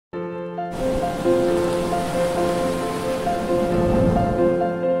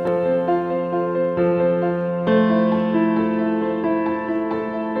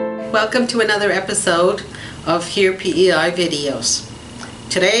welcome to another episode of Hear PEI videos.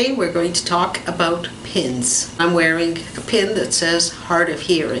 Today we're going to talk about pins. I'm wearing a pin that says hard of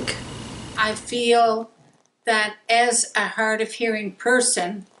hearing. I feel that as a hard of hearing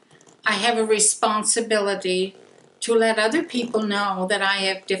person, I have a responsibility to let other people know that I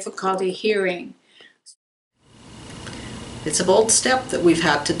have difficulty hearing. It's a bold step that we've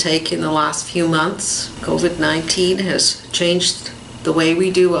had to take in the last few months. COVID-19 has changed the way we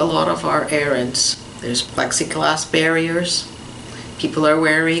do a lot of our errands. There's plexiglass barriers. People are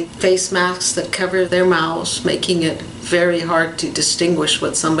wearing face masks that cover their mouths, making it very hard to distinguish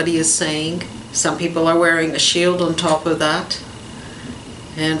what somebody is saying. Some people are wearing a shield on top of that.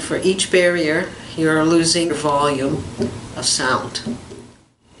 And for each barrier, you're losing volume of sound.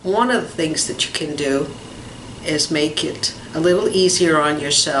 One of the things that you can do is make it a little easier on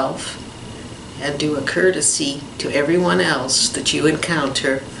yourself and do a courtesy to everyone else that you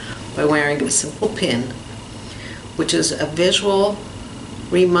encounter by wearing a simple pin, which is a visual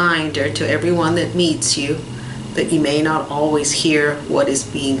reminder to everyone that meets you that you may not always hear what is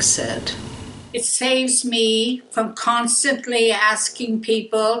being said. It saves me from constantly asking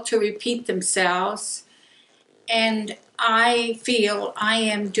people to repeat themselves, and I feel I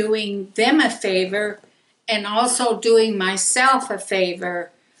am doing them a favor and also doing myself a favor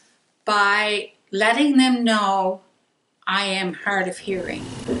by letting them know I am hard of hearing.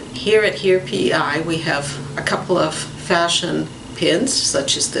 Here at Hear PEI we have a couple of fashion pins,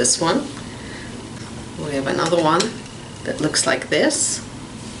 such as this one. We have another one that looks like this.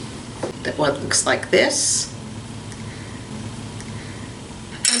 That one looks like this.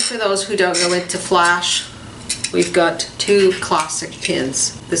 And for those who don't go into flash, we've got two classic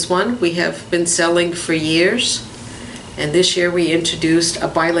pins. This one we have been selling for years, and this year we introduced a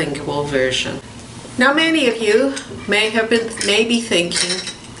bilingual version. Now many of you may be thinking,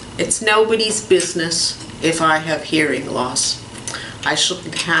 it's nobody's business if I have hearing loss. I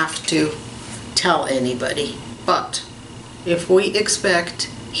shouldn't have to tell anybody. But if we expect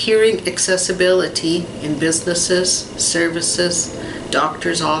hearing accessibility in businesses, services,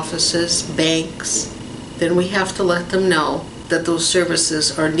 doctors' offices, banks, then we have to let them know that those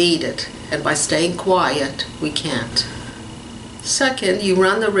services are needed, and by staying quiet, we can't. Second, you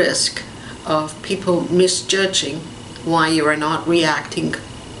run the risk of people misjudging why you are not reacting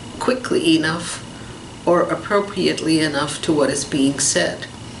quickly enough or appropriately enough to what is being said.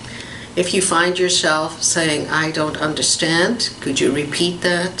 If you find yourself saying, "I don't understand, could you repeat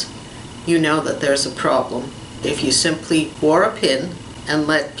that?" you know that there's a problem. If you simply wore a pin and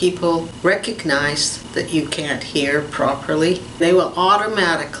let people recognize that you can't hear properly, they will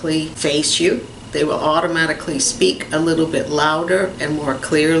automatically face you. They will automatically speak a little bit louder and more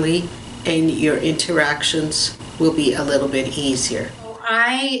clearly, and your interactions will be a little bit easier.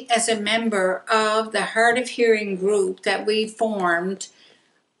 I, as a member of the hard of hearing group that we formed,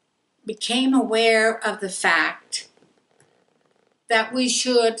 became aware of the fact that we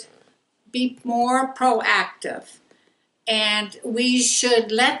should be more proactive, and we should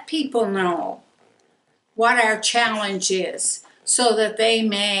let people know what our challenge is so that they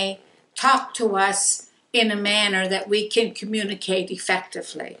may talk to us in a manner that we can communicate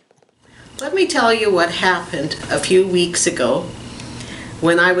effectively. Let me tell you what happened a few weeks ago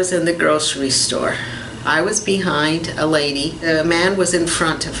when I was in the grocery store. I was behind a lady. A man was in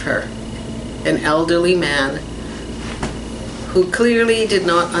front of her, an elderly man who clearly did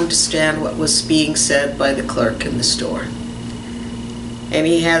not understand what was being said by the clerk in the store. And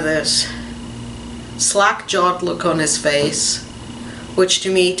he had this slack-jawed look on his face, which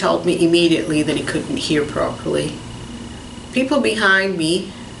to me told me immediately that he couldn't hear properly. People behind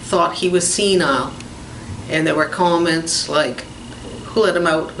me thought he was senile, and there were comments like, "Who let him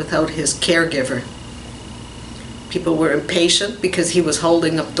out without his caregiver?" People were impatient because he was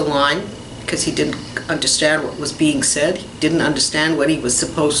holding up the line, because he didn't understand what was being said. He didn't understand what he was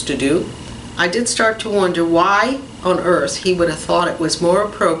supposed to do. I did start to wonder why on earth he would have thought it was more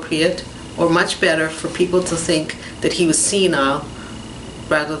appropriate or much better for people to think that he was senile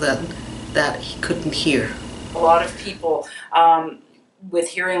rather than that he couldn't hear. A lot of people with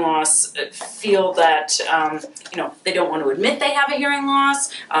hearing loss feel that they don't want to admit they have a hearing loss.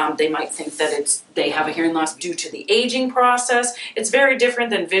 They might think that they have a hearing loss due to the aging process. It's very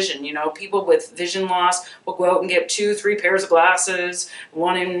different than vision. People with vision loss will go out and get 2-3 pairs of glasses,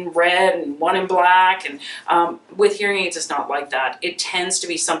 one in red and one in black. And with hearing aids, it's not like that. It tends to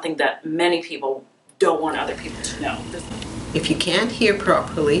be something that many people don't want other people to know. If you can't hear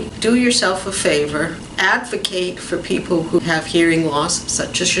properly, do yourself a favor, advocate for people who have hearing loss,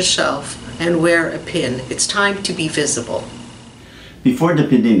 such as yourself, and wear a pin. It's time to be visible. Before the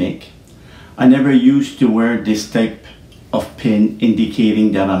pandemic, I never used to wear this type of pin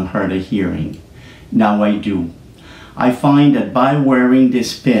indicating that I'm hard of hearing. Now I do. I find that by wearing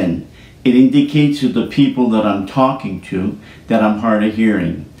this pin, it indicates to the people that I'm talking to that I'm hard of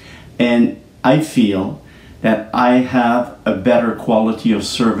hearing. And I feel that I have a better quality of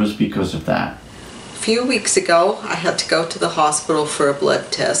service because of that. A few weeks ago, I had to go to the hospital for a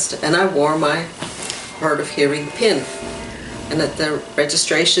blood test, and I wore my hard of hearing pin. And at the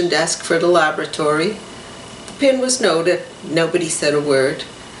registration desk for the laboratory, the pin was noted. Nobody said a word.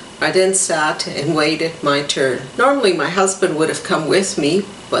 I then sat and waited my turn. Normally my husband would have come with me,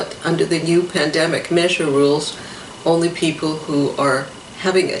 but under the new pandemic measure rules, only people who are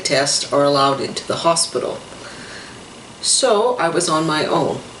having a test are allowed into the hospital. So I was on my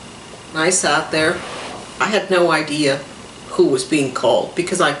own. I sat there. I had no idea who was being called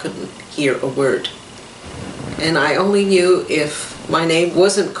because I couldn't hear a word. And I only knew if my name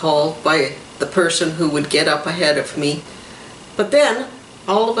wasn't called by the person who would get up ahead of me. But then,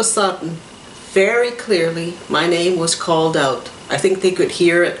 all of a sudden, very clearly, my name was called out. I think they could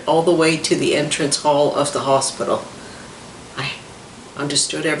hear it all the way to the entrance hall of the hospital. I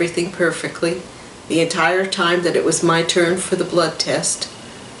understood everything perfectly. The entire time that it was my turn for the blood test,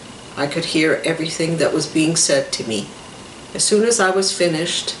 I could hear everything that was being said to me. As soon as I was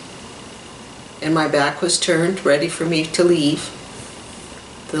finished and my back was turned, ready for me to leave,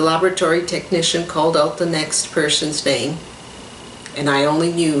 the laboratory technician called out the next person's name, and I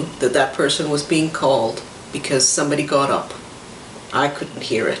only knew that that person was being called because somebody got up. I couldn't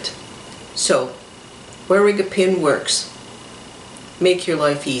hear it. So, wearing a pin works. Make your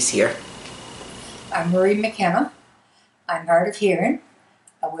life easier. I'm Marie McKenna. I'm hard of hearing.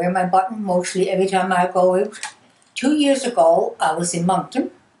 I wear my button mostly every time I go out. 2 years ago, I was in Moncton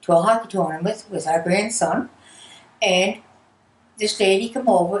to a hockey tournament with our grandson, and this lady came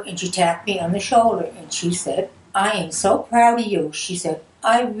over and she tapped me on the shoulder and she said, "I am so proud of you." She said,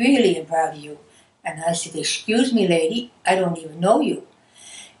 "I really am proud of you." And I said, "Excuse me, lady, I don't even know you."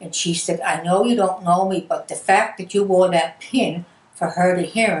 And she said, "I know you don't know me, but the fact that you wore that pin for hard of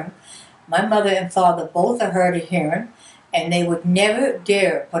hearing, my mother and father both are hard of hearing, and they would never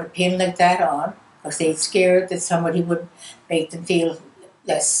dare put a pin like that on because they're scared that somebody would make them feel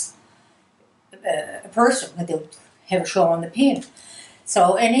less a person, that they would have a show on the pin."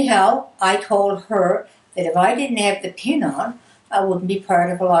 So anyhow, I told her that if I didn't have the pin on, I wouldn't be part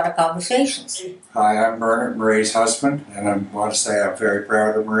of a lot of conversations. Hi, I'm Bernard, Marie's husband, and I want to say I'm very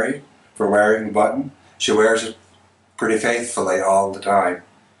proud of Marie for wearing the button. She wears it pretty faithfully all the time.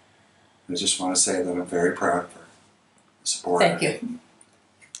 I just want to say that I'm very proud of her. Support her. Thank you.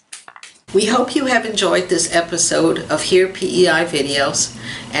 We hope you have enjoyed this episode of Hear PEI videos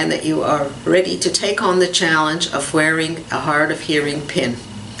and that you are ready to take on the challenge of wearing a hard of hearing pin.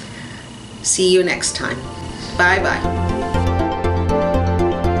 See you next time. Bye-bye.